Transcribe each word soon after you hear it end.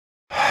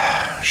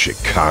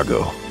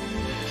Chicago.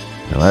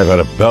 And I've had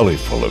a belly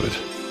full of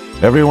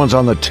it. Everyone's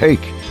on the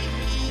take.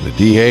 The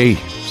DA,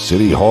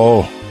 City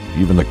Hall,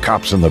 even the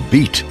cops on the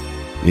beat,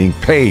 being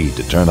paid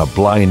to turn a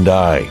blind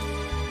eye.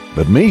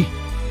 But me?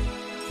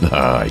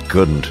 Nah, I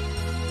couldn't.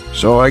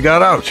 So I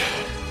got out.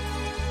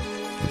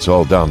 It's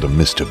all down to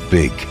Mr.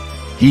 Big.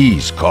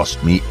 He's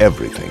cost me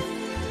everything.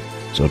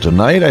 So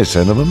tonight I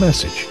sent him a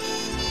message.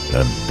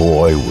 And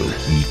boy, will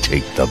he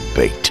take the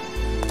bait.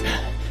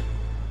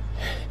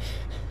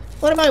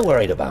 What am I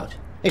worried about?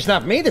 It's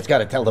not me that's got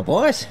to tell the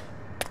boss.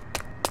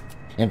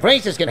 And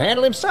Francis can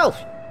handle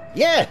himself.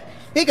 Yeah,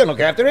 he can look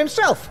after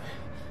himself.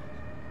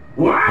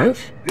 What? Huh?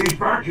 He's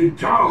back in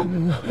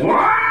town.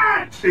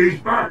 What? He's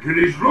back and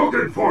he's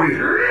looking for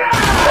you.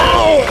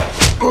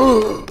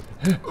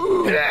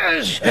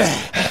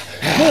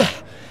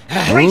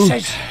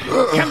 Francis!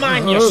 Come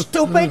on, you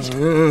stupid!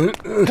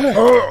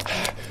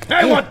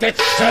 I want that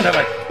son of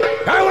a...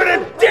 I want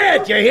him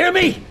dead, you hear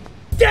me?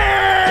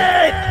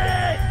 Dead!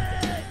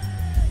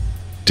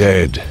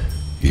 Dead.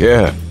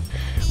 Yeah,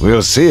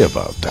 we'll see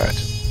about that.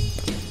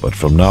 But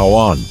from now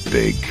on,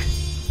 Big,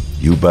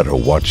 you better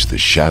watch the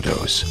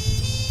shadows,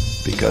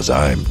 because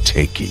I'm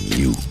taking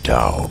you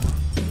down.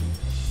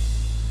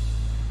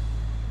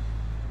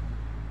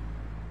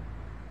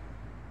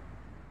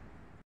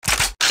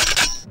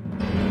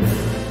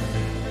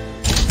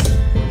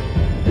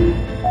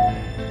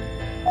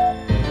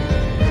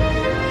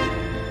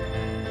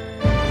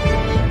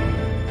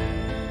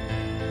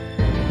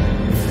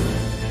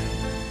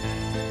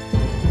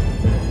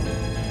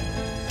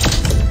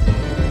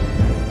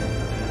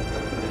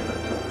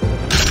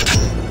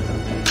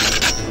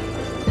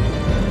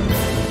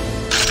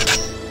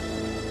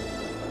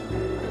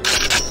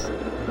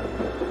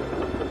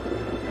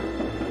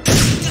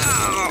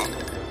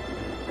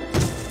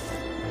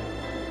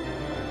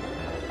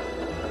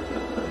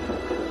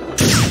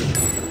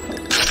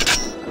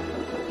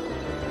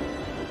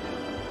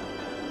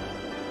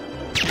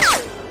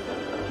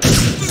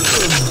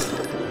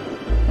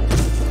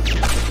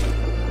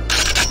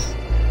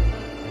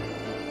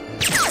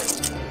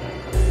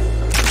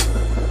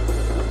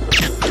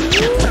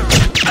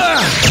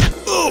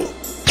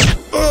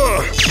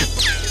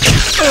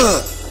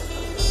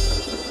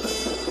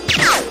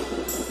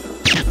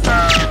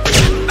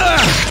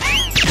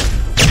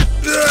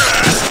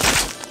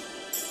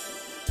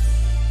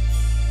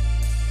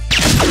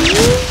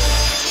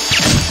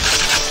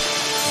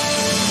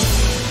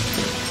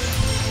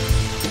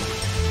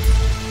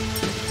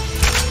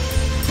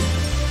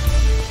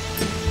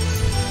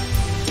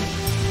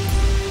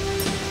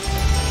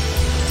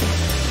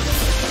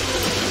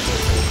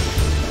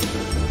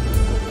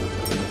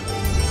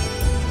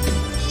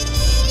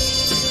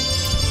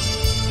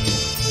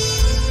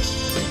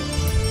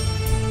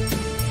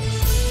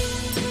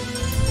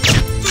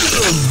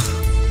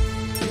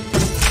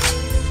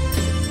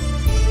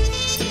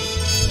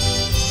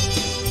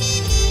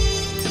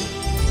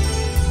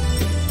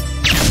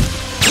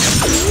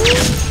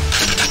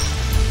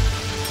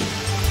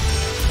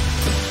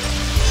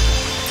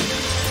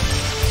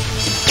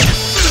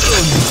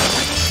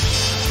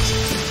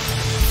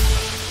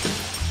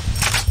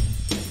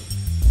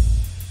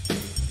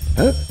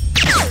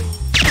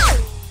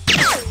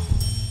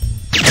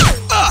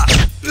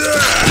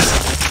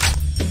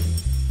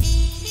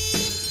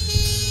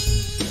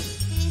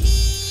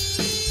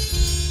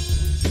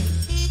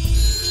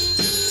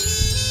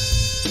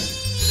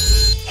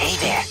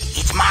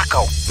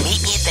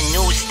 Meet me at the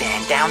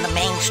newsstand down the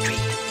main street.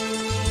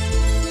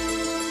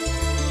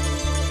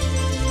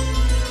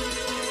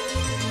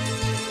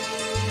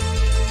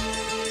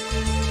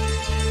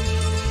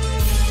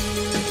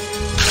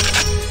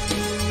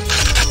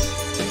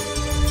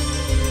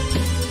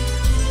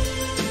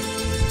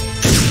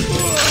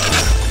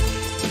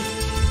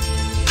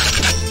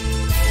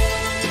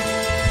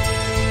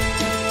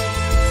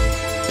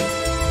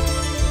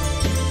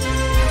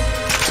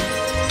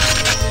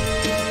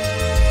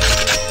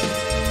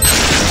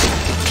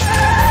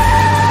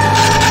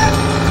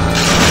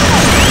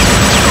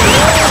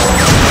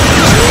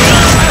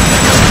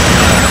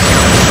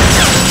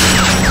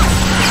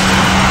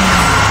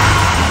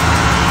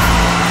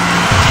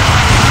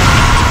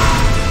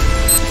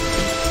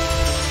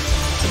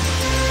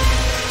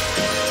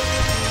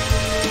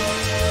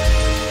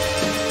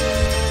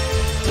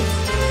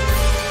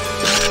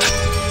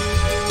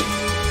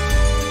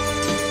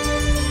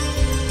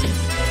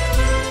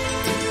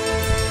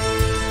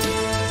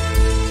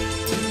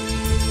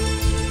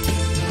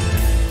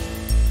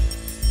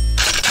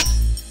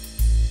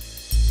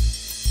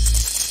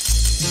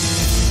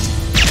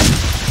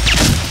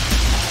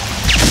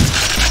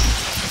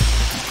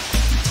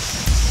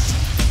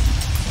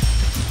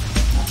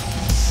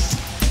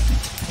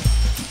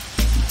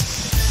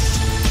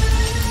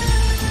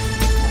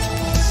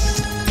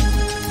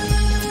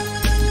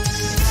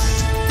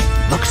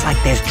 Looks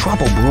like there's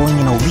trouble brewing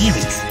in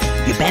O'Leary's.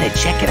 You better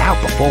check it out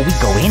before we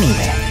go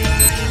anywhere.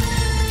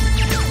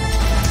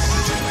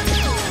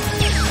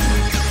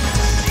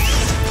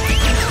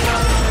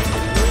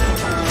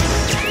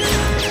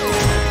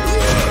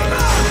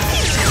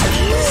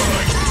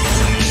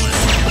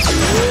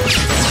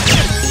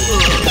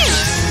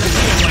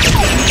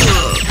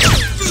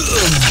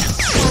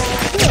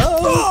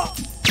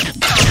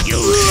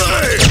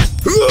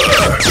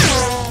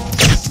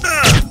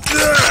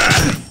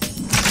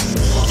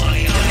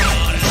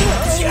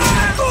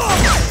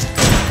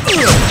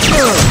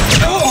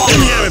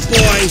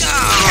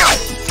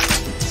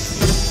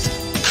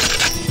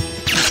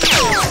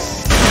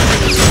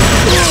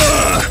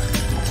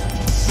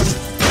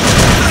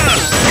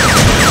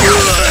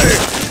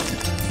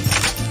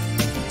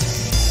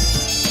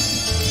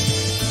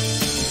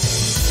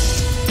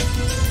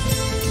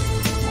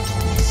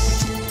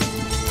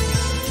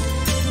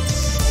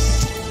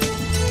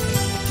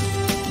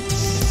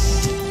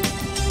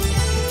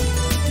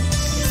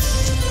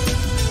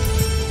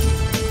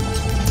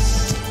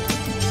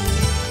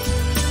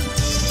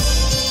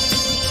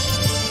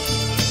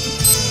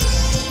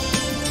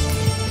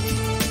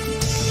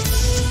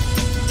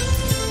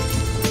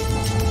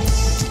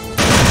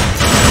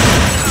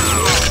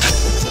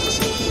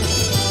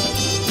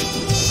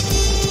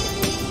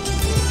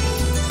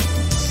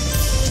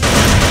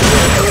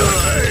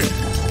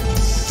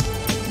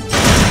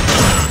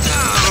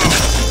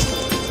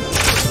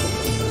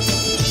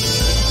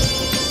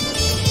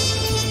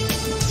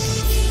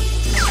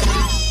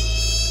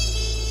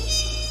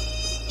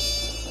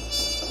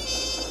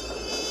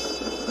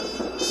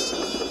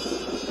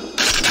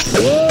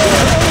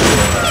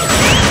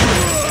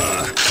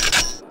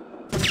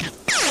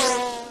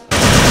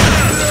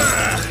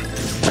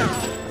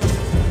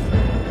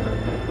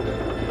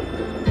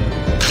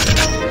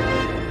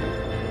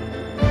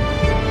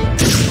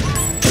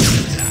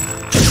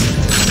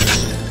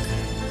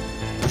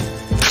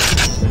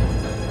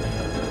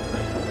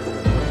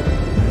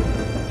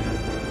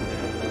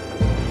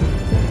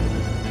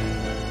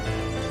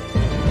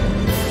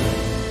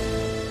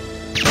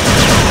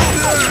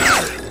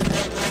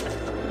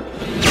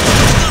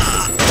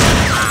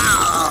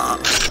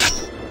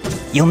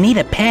 You'll need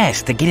a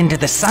pass to get into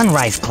the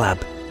Sunrise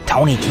Club.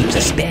 Tony keeps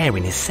a spare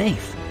in his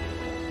safe.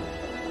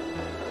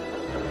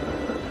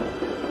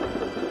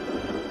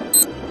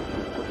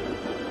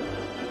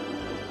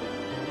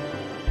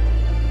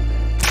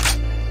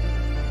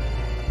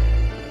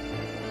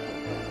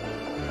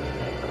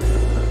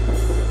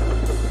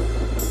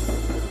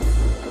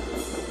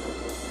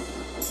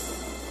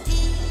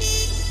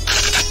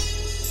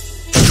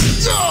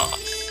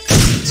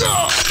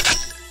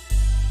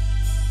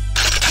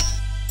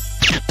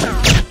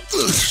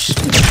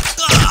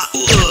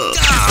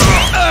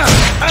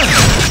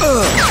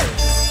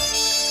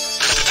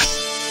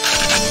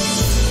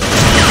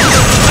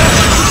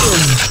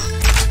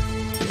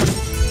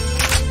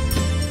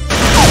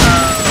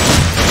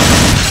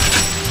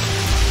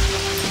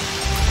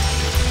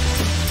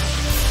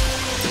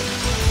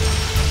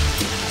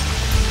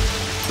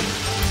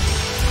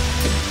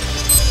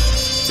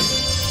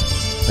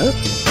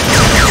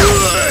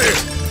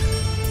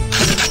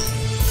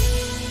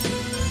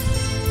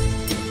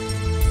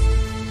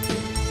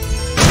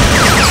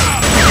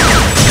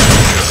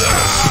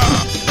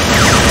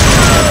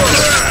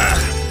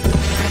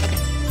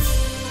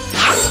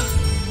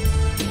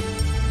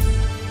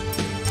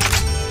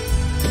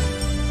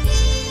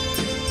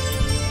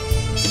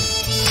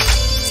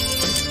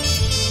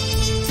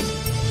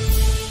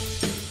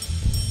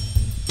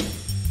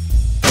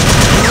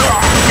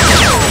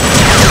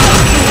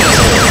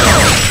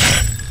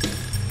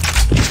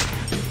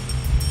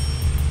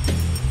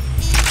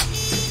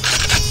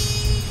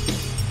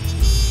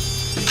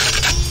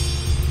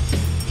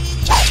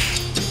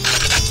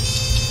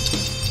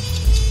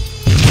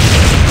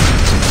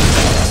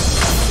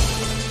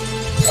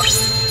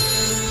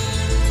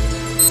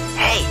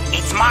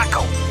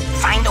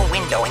 Find a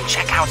window and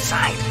check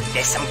outside.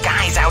 There's some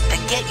guys out to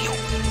get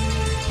you.